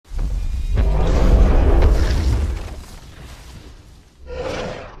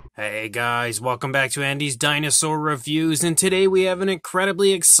Hey guys, welcome back to Andy's Dinosaur Reviews, and today we have an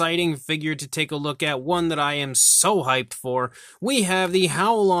incredibly exciting figure to take a look at, one that I am so hyped for. We have the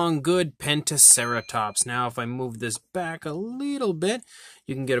Haolonggood Pentaceratops. Now, if I move this back a little bit,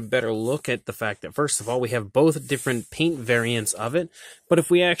 you can get a better look at the fact that, first of all, we have both different paint variants of it, but if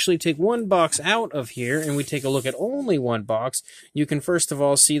we actually take one box out of here and we take a look at only one box, you can first of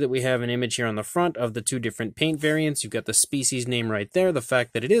all see that we have an image here on the front of the two different paint variants. You've got the species name right there, the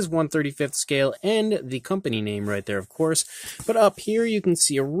fact that it is 1/35th scale, and the company name right there, of course. But up here you can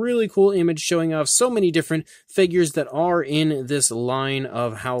see a really cool image showing off so many different figures that are in this line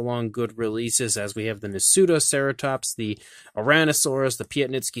of Haolonggood releases, as we have the Pentaceratops, the Ouranosaurus, the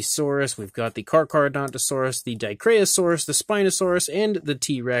Piatnitskysaurus, we've got the Carcharodontosaurus, the Dicraeosaurus, the Spinosaurus, and the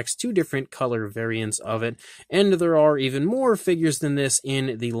T-Rex, two different color variants of it. And there are even more figures than this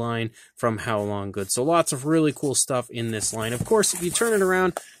in the line from Haolonggood. So lots of really cool stuff in this line. Of course, if you turn it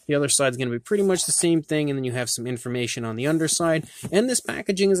around, the other side's going to be pretty much the same thing, and then you have some information on the underside. And this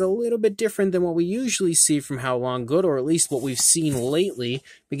packaging is a little bit different than what we usually see from Haolonggood, or at least what we've seen lately,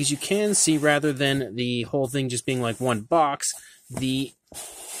 because you can see, rather than the whole thing just being like one box, the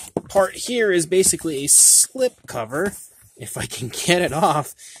part here is basically a slip cover. If I can get it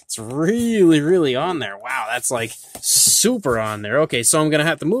off, it's really on there. Wow, that's like super on there. Okay, so I'm going to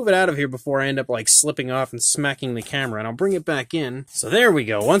have to move it out of here before I end up like slipping off and smacking the camera, and I'll bring it back in. So there we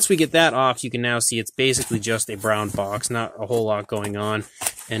go. Once we get that off, you can now see it's basically just a brown box, not a whole lot going on.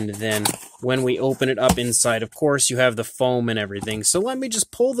 And then when we open it up inside, of course, you have the foam and everything. So let me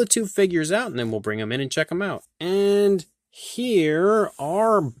just pull the two figures out, and then we'll bring them in and check them out. And here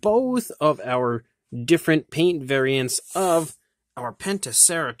are both of our different paint variants of our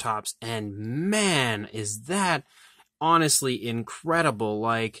Pentaceratops, and man, is that honestly incredible.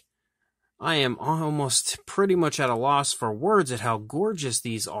 Like, I am almost pretty much at a loss for words at how gorgeous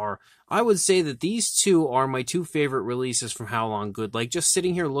these are. I would say that these two are my two favorite releases from Haolonggood. Like, just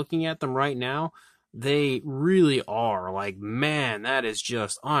sitting here looking at them right now, they really are. Like, man, that is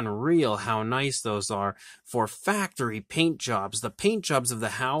just unreal how nice those are for factory paint jobs. The paint jobs of the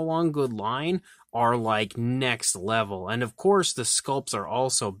Haolonggood line are like next level, and of course the sculpts are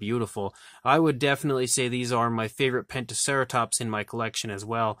also beautiful. I would definitely say these are my favorite Pentaceratops in my collection as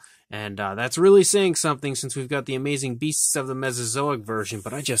well, and that's really saying something since we've got the amazing beasts of the Mesozoic version.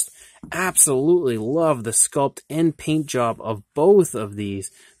 But I just absolutely love the sculpt and paint job of both of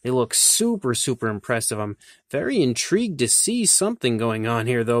these. They look super impressive. I'm very intrigued to see something going on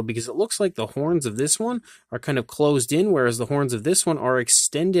here, though, because it looks like the horns of this one are kind of closed in, whereas the horns of this one are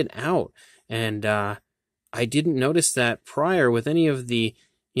extended out. And I didn't notice that prior with any of the,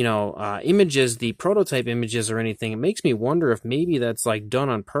 images, the prototype images or anything. It makes me wonder if maybe that's like done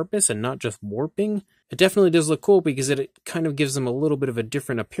on purpose and not just warping. It definitely does look cool because it kind of gives them a little bit of a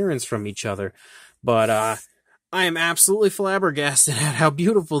different appearance from each other. But I am absolutely flabbergasted at how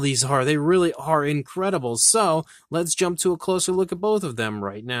beautiful these are. They really are incredible. So let's jump to a closer look at both of them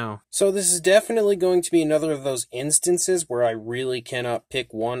right now. So this is definitely going to be another of those instances where I really cannot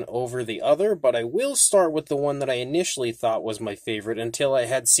pick one over the other, but I will start with the one that I initially thought was my favorite until I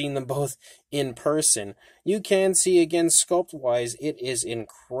had seen them both in person. You can see, again, sculpt-wise, it is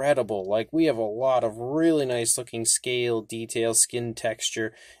incredible. Like, we have a lot of really nice looking scale, detail, skin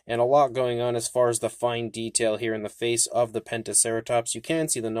texture, and a lot going on as far as the fine detail here in the face of the Pentaceratops. You can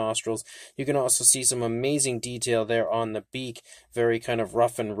see the nostrils. You can also see some amazing detail there on the beak. Very kind of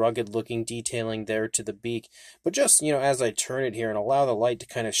rough and rugged looking detailing there to the beak. But just, as I turn it here and allow the light to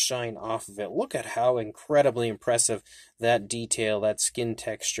kind of shine off of it, look at how incredibly impressive that detail, that skin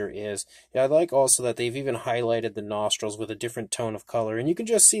texture is. Yeah, I like also that they've even highlighted the nostrils with a different tone of color. And you can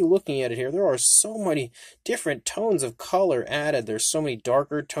just see, looking at it here, there are so many different tones of color added. There's so many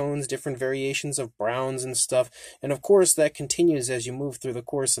darker tones, different variations of browns and stuff. And of course, that continues as you move through the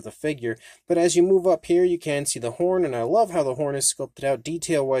course of the figure. But as you move up here, you can see the horn, and I love how the horn is sculpted out.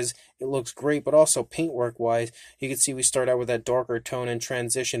 Detail-wise, it looks great, but also paintwork-wise, you can see we start out with that darker tone and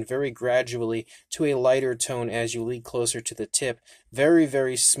transition very gradually to a lighter tone as you lead closer to the tip.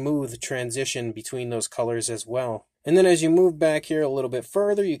 Very smooth transition between those colors as well. And then as you move back here a little bit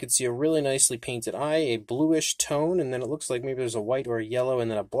further, you can see a really nicely painted eye, a bluish tone, and then it looks like maybe there's a white or a yellow and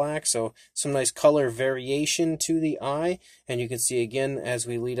then a black, so some nice color variation to the eye. And you can see again, as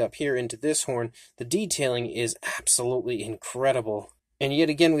we lead up here into this horn, the detailing is absolutely incredible. And yet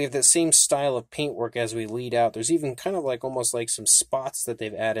again, we have that same style of paintwork as we lead out. There's even kind of like almost like some spots that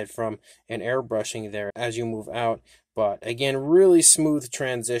they've added from an airbrushing there as you move out. But again, really smooth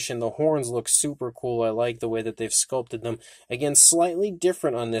transition. The horns look super cool. I like the way that they've sculpted them. Again, slightly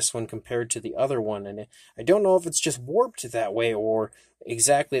different on this one compared to the other one. And I don't know if it's just warped that way or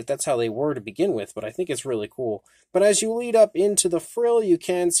exactly if that's how they were to begin with, but I think it's really cool. But as you lead up into the frill, you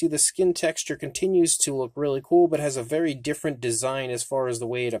can see the skin texture continues to look really cool, but has a very different design as far as the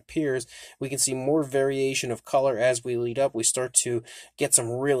way it appears. We can see more variation of color as we lead up. We start to get some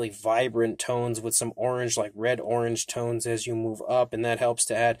really vibrant tones with some orange, like red-orange tones as you move up, and that helps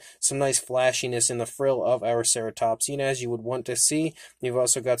to add some nice flashiness in the frill of our ceratopsian as you would want to see. You've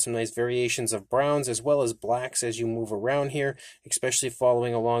also got some nice variations of browns as well as blacks as you move around here, especially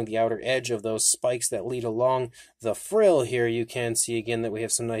following along the outer edge of those spikes that lead along the frill here. You can see again that we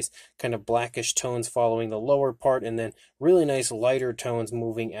have some nice kind of blackish tones following the lower part, and then really nice lighter tones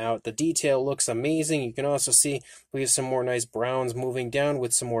moving out. The detail looks amazing. You can also see we have some more nice browns moving down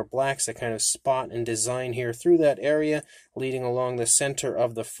with some more blacks that kind of spot and design here through that area, leading along the center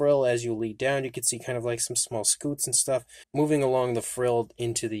of the frill. As you lead down, you can see kind of like some small scoots and stuff moving along the frill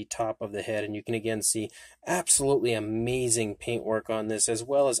into the top of the head, and you can again see absolutely amazing paintwork on this, as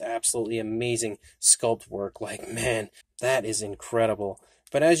well as absolutely amazing sculpt work. Like, man, that is incredible.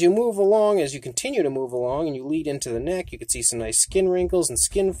 But as you move along, as you continue to move along and you lead into the neck, you can see some nice skin wrinkles and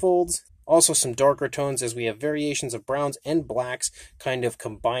skin folds. Also some darker tones as we have variations of browns and blacks kind of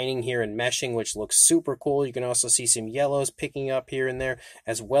combining here and meshing, which looks super cool. You can also see some yellows picking up here and there,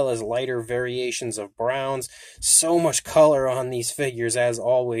 as well as lighter variations of browns. So much color on these figures, as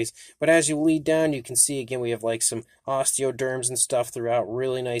always. But as you lead down, you can see again we have like some osteoderms and stuff throughout.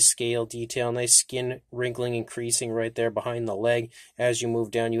 Really nice scale detail, nice skin wrinkling increasing right there behind the leg. As you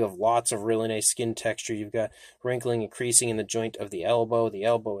move down, you have lots of really nice skin texture. You've got wrinkling increasing in the joint of the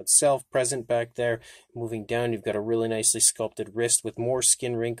elbow itself present back there. Moving down, you've got a really nicely sculpted wrist with more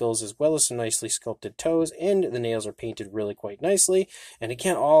skin wrinkles, as well as some nicely sculpted toes, and the nails are painted really quite nicely. And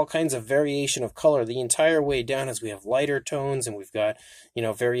again, all kinds of variation of color the entire way down, as we have lighter tones, and we've got,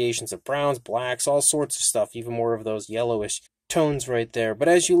 variations of browns, blacks, all sorts of stuff, even more of those yellowish tones right there. But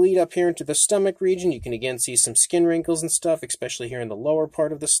as you lead up here into the stomach region, you can again see some skin wrinkles and stuff, especially here in the lower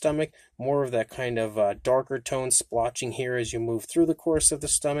part of the stomach. More of that kind of darker tone splotching here as you move through the course of the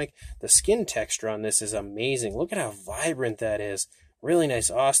stomach. The skin texture on this is amazing. Look at how vibrant that is. Really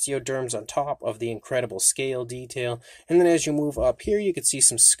nice osteoderms on top of the incredible scale detail. And then as you move up here, you can see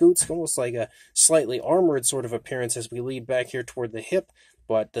some scoots, almost like a slightly armored sort of appearance as we lead back here toward the hip.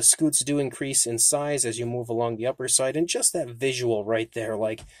 But the scoots do increase in size as you move along the upper side, and just that visual right there,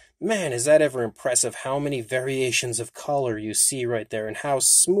 like, man, is that ever impressive how many variations of color you see right there, and how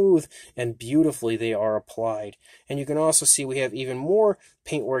smooth and beautifully they are applied. And you can also see we have even more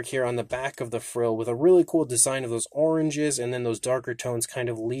paintwork here on the back of the frill with a really cool design of those oranges and then those darker tones kind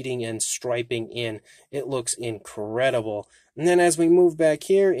of leading and striping in. It looks incredible. And then as we move back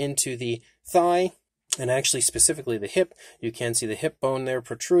here into the thigh, and actually specifically the hip, you can see the hip bone there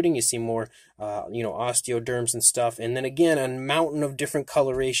protruding. You see more, osteoderms and stuff. And then again, a mountain of different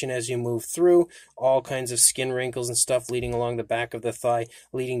coloration as you move through. All kinds of skin wrinkles and stuff leading along the back of the thigh,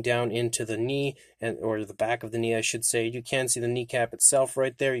 leading down into the knee, or the back of the knee, I should say. You can see the kneecap itself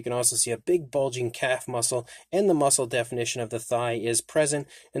right there. You can also see a big bulging calf muscle, and the muscle definition of the thigh is present.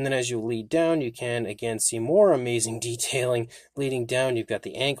 And then as you lead down, you can again see more amazing detailing leading down. You've got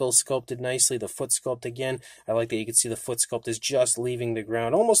the ankle sculpted nicely, the foot sculpt again. I like that you can see the foot sculpt is just leaving the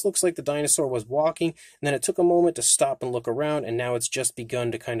ground. Almost looks like the dinosaur was walking, and then it took a moment to stop and look around, and now it's just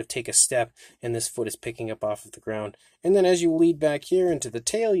begun to kind of take a step, and this foot is picking up off of the ground. And then as you lead back here into the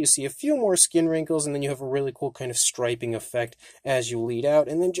tail, you see a few more skin wrinkles, and then you have a really cool kind of striping effect as you lead out.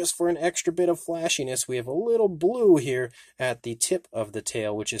 And then just for an extra bit of flashiness, we have a little blue here at the tip of the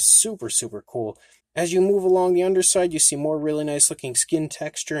tail, which is super, super cool. As you move along the underside, you see more really nice looking skin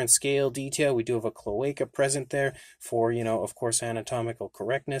texture and scale detail. We do have a cloaca present there for, of course, anatomical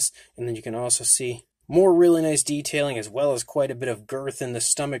correctness. And then you can also see more really nice detailing, as well as quite a bit of girth in the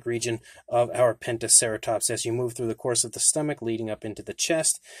stomach region of our Pentaceratops as you move through the course of the stomach, leading up into the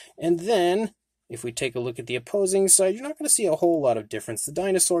chest. And then if we take a look at the opposing side, you're not going to see a whole lot of difference. The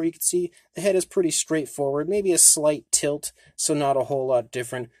dinosaur, you can see the head is pretty straightforward, maybe a slight tilt, so not a whole lot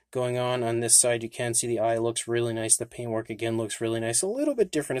different going on this side. You can see the eye looks really nice. The paintwork again looks really nice. A little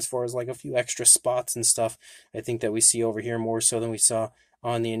bit different as far as like a few extra spots and stuff, I think, that we see over here more so than we saw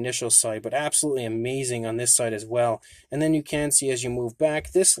on the initial side, but absolutely amazing on this side as well. And then you can see as you move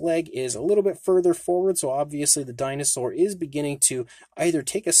back, this leg is a little bit further forward, so obviously the dinosaur is beginning to either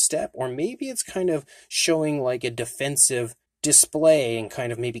take a step, or maybe it's kind of showing like a defensive display and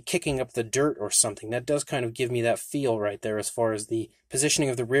kind of maybe kicking up the dirt or something. That does kind of give me that feel right there as far as the positioning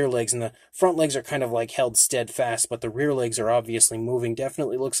of the rear legs, and the front legs are kind of like held steadfast, but the rear legs are obviously moving.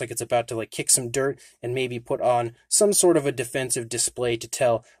 Definitely looks like it's about to like kick some dirt and maybe put on some sort of a defensive display to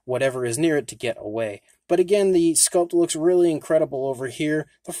tell whatever is near it to get away. But again, the sculpt looks really incredible over here.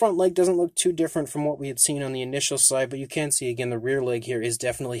 The front leg doesn't look too different from what we had seen on the initial side, but you can see again the rear leg here is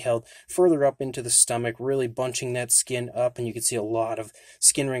definitely held further up into the stomach, really bunching that skin up, and you can see a lot of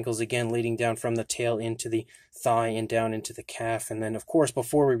skin wrinkles again leading down from the tail into the thigh and down into the calf, and then of course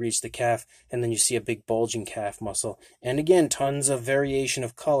before we reach the calf, and then you see a big bulging calf muscle. And again, tons of variation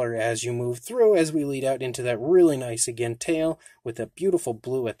of color as you move through, as we lead out into that really nice again tail with that beautiful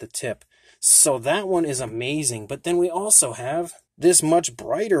blue at the tip. So that one is amazing, but then we also have this much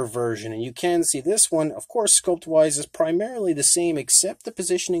brighter version, and you can see this one, of course, sculpt-wise is primarily the same, except the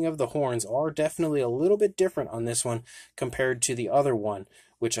positioning of the horns are definitely a little bit different on this one compared to the other one,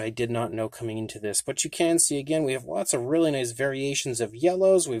 which I did not know coming into this. But you can see, again, we have lots of really nice variations of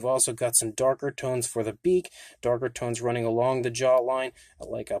yellows. We've also got some darker tones for the beak, darker tones running along the jawline,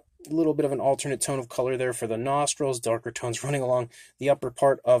 like a little bit of an alternate tone of color there for the nostrils, darker tones running along the upper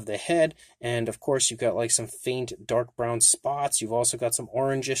part of the head, and of course you've got like some faint dark brown spots. You've also got some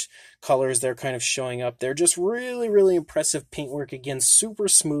orangish colors there kind of showing up there. Just really, really impressive paintwork. Again, super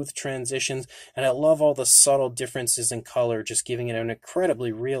smooth transitions, and I love all the subtle differences in color, just giving it an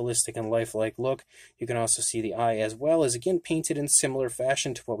incredibly realistic and lifelike look. You can also see the eye as well as, again, painted in similar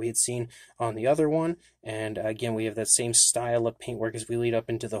fashion to what we had seen on the other one. And again, we have that same style of paintwork as we lead up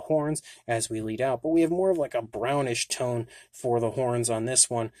into the horns, as we lead out. But we have more of like a brownish tone for the horns on this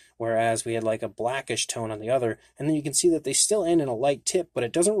one, whereas we had like a blackish tone on the other. And then you can see that they still end in a light tip, but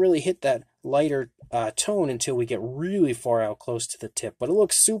it doesn't really hit that lighter tone until we get really far out close to the tip. But it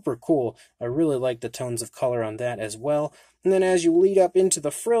looks super cool. I really like the tones of color on that as well. And then as you lead up into the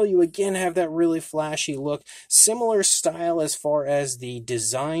frill, you again have that really flashy look. Similar style as far as the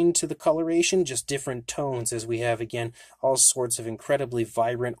design to the coloration, just different tones, as we have, again, all sorts of incredibly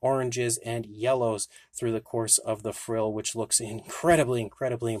vibrant oranges and yellows through the course of the frill, which looks incredibly,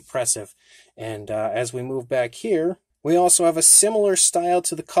 incredibly impressive. And as we move back here, we also have a similar style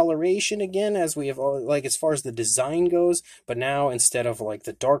to the coloration again, as we have, like, as far as the design goes, but now instead of like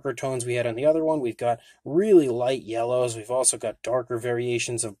the darker tones we had on the other one, we've got really light yellows. We've also got darker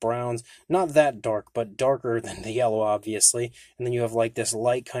variations of browns, not that dark, but darker than the yellow, obviously. And then you have like this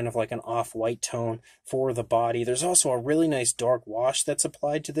light, kind of like an off-white tone for the body. There's also a really nice dark wash that's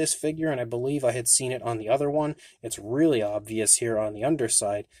applied to this figure, and I believe I had seen it on the other one. It's really obvious here on the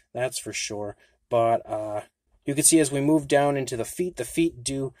underside, that's for sure. But you can see as we move down into the feet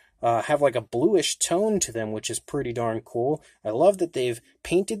do have like a bluish tone to them, which is pretty darn cool. I love that they've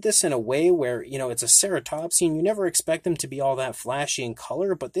painted this in a way where, you know, it's a ceratopsian. You never expect them to be all that flashy in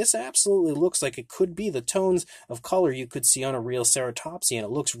color, but this absolutely looks like it could be the tones of color you could see on a real ceratopsian. It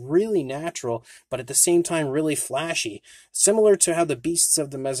looks really natural, but at the same time really flashy. Similar to how the beasts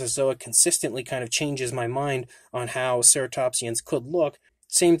of the Mesozoic consistently kind of changes my mind on how ceratopsians could look.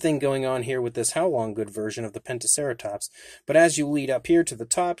 Same thing going on here with this Haolonggood version of the Pentaceratops. But as you lead up here to the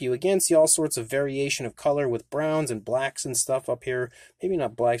top, you again see all sorts of variation of color with browns and blacks and stuff up here. Maybe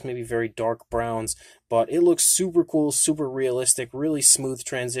not blacks, maybe very dark browns. But it looks super cool, super realistic, really smooth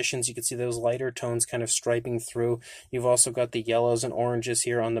transitions. You can see those lighter tones kind of striping through. You've also got the yellows and oranges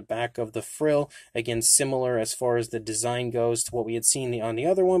here on the back of the frill. Again, similar as far as the design goes to what we had seen on the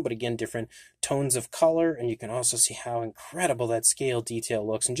other one, but again, different tones of color. And you can also see how incredible that scale detail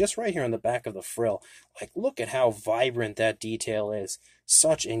looks. And just right here on the back of the frill, like, look at how vibrant that detail is.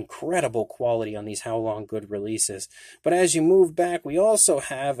 Such incredible quality on these Haolonggood releases. But as you move back, we also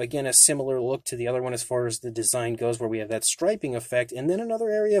have, again, a similar look to the other one as far as the design goes, where we have that striping effect, and then another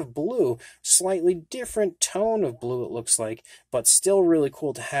area of blue, slightly different tone of blue it looks like, but still really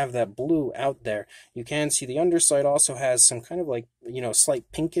cool to have that blue out there. You can see the underside also has some kind of like, you know, slight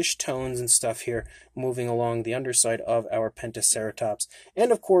pinkish tones and stuff here moving along the underside of our Pentaceratops.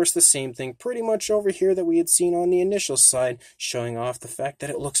 And of course the same thing pretty much over here that we had seen on the initial side, showing off the fact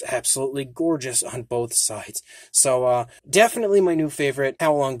that it looks absolutely gorgeous on both sides. So definitely my new favorite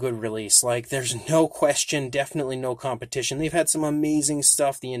Haolonggood release. Like, there's no question, definitely no competition. They've had some amazing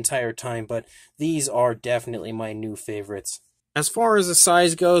stuff the entire time, but these are definitely my new favorites. As far as the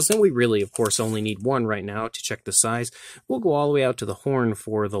size goes, then we really, of course, only need one right now to check the size. We'll go all the way out to the horn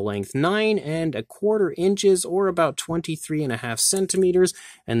for the length, 9¼ inches, or about 23½ centimeters,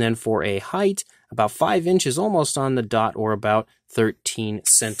 and then for a height, about 5 inches almost on the dot, or about 13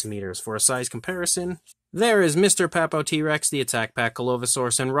 centimeters. For a size comparison, There is Mr. Papo T-Rex, the Attack Pack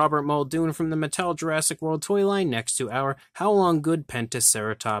Colovosaurus, and Robert Muldoon from the Mattel Jurassic World toy line next to our Haolonggood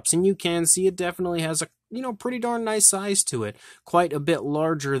Pentaceratops. And you can see it definitely has a pretty darn nice size to it. Quite a bit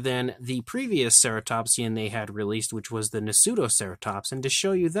larger than the previous Ceratopsian they had released, which was the Nasutoceratops. And to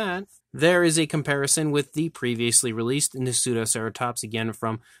show you that, there is a comparison with the previously released Nasutoceratops, again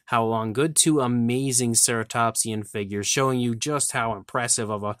from Haolonggood, two amazing Ceratopsian figures, showing you just how impressive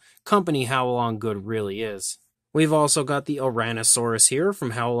of a company Haolonggood really is. We've also got the Ouranosaurus here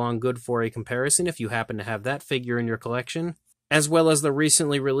from Haolonggood for a comparison if you happen to have that figure in your collection, as well as the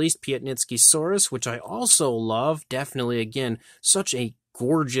recently released Piatnitskysaurus, which I also love. Definitely, again, such a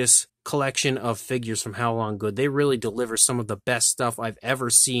gorgeous collection of figures from Haolonggood. They really deliver some of the best stuff I've ever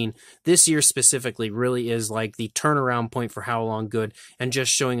seen. This year specifically really is like the turnaround point for Haolonggood and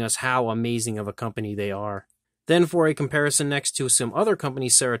just showing us how amazing of a company they are. Then for a comparison next to some other company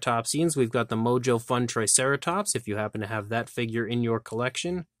Ceratopsians, we've got the Mojo Fun Triceratops, if you happen to have that figure in your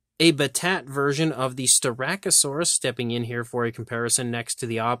collection. A Batat version of the Styracosaurus stepping in here for a comparison next to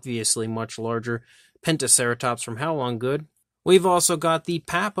the obviously much larger Pentaceratops from Haolonggood. We've also got the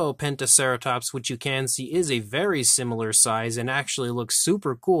Papo Pentaceratops, which you can see is a very similar size and actually looks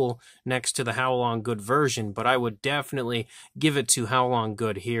super cool next to the Haolonggood version, but I would definitely give it to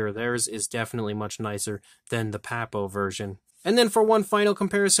Haolonggood here. Theirs is definitely much nicer than the Papo version. And then for one final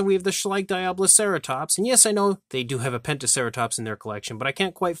comparison, we have the Schleich and yes, I know they do have a Pentaceratops in their collection, but I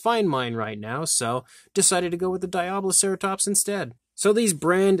can't quite find mine right now, so decided to go with the Diabloceratops instead. So these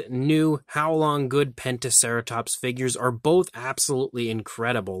brand new Haolonggood Pentaceratops figures are both absolutely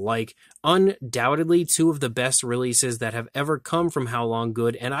incredible. Like, undoubtedly two of the best releases that have ever come from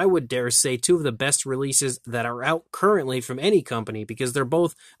Haolonggood, and I would dare say two of the best releases that are out currently from any company, because they're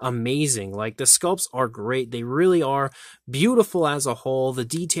both amazing. Like, the sculpts are great. They really are beautiful as a whole. The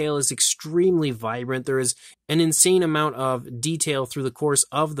detail is extremely vibrant. There is an insane amount of detail through the course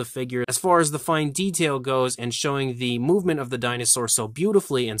of the figure as far as the fine detail goes, and showing the movement of the dinosaur so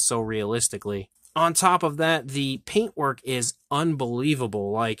beautifully and so realistically. On top of that, the paintwork is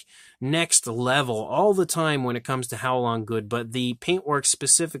unbelievable, like next level all the time when it comes to Haolonggood, but the paintwork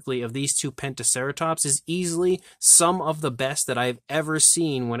specifically of these two Pentaceratops is easily some of the best that I've ever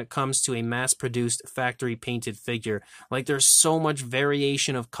seen when it comes to a mass-produced factory painted figure. Like, there's so much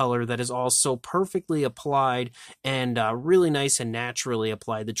variation of color that is all so perfectly applied and really nice and naturally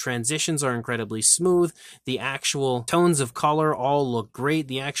applied. The transitions are incredibly smooth. The actual tones of color all look great.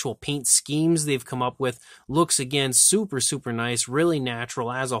 The actual paint schemes they've come up with looks, again, super nice, really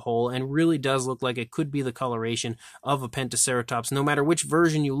natural as a whole, and really does look like it could be the coloration of a Pentaceratops. No matter which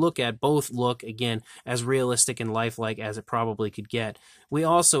version you look at, both look, again, as realistic and lifelike as it probably could get. We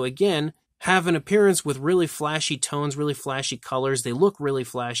also, again, have an appearance with really flashy tones, really flashy colors. They look really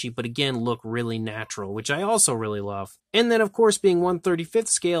flashy, but again, look really natural, which I also really love. And then, of course, being 1/35th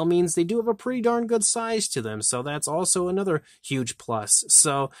scale means they do have a pretty darn good size to them, so that's also another huge plus.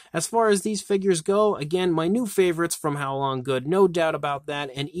 So, as far as these figures go, again, my new favorites from Haolonggood, no doubt about that,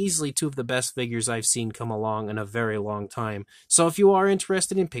 and easily two of the best figures I've seen come along in a very long time. So if you are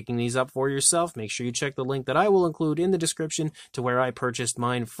interested in picking these up for yourself, make sure you check the link that I will include in the description to where I purchased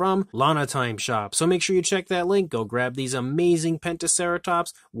mine from Lana Time Shop. So make sure you check that link, go grab these amazing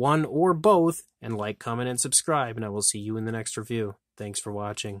Pentaceratops, one or both, and like, comment, and subscribe, and I will see you in the next review. Thanks for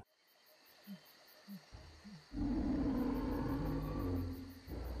watching.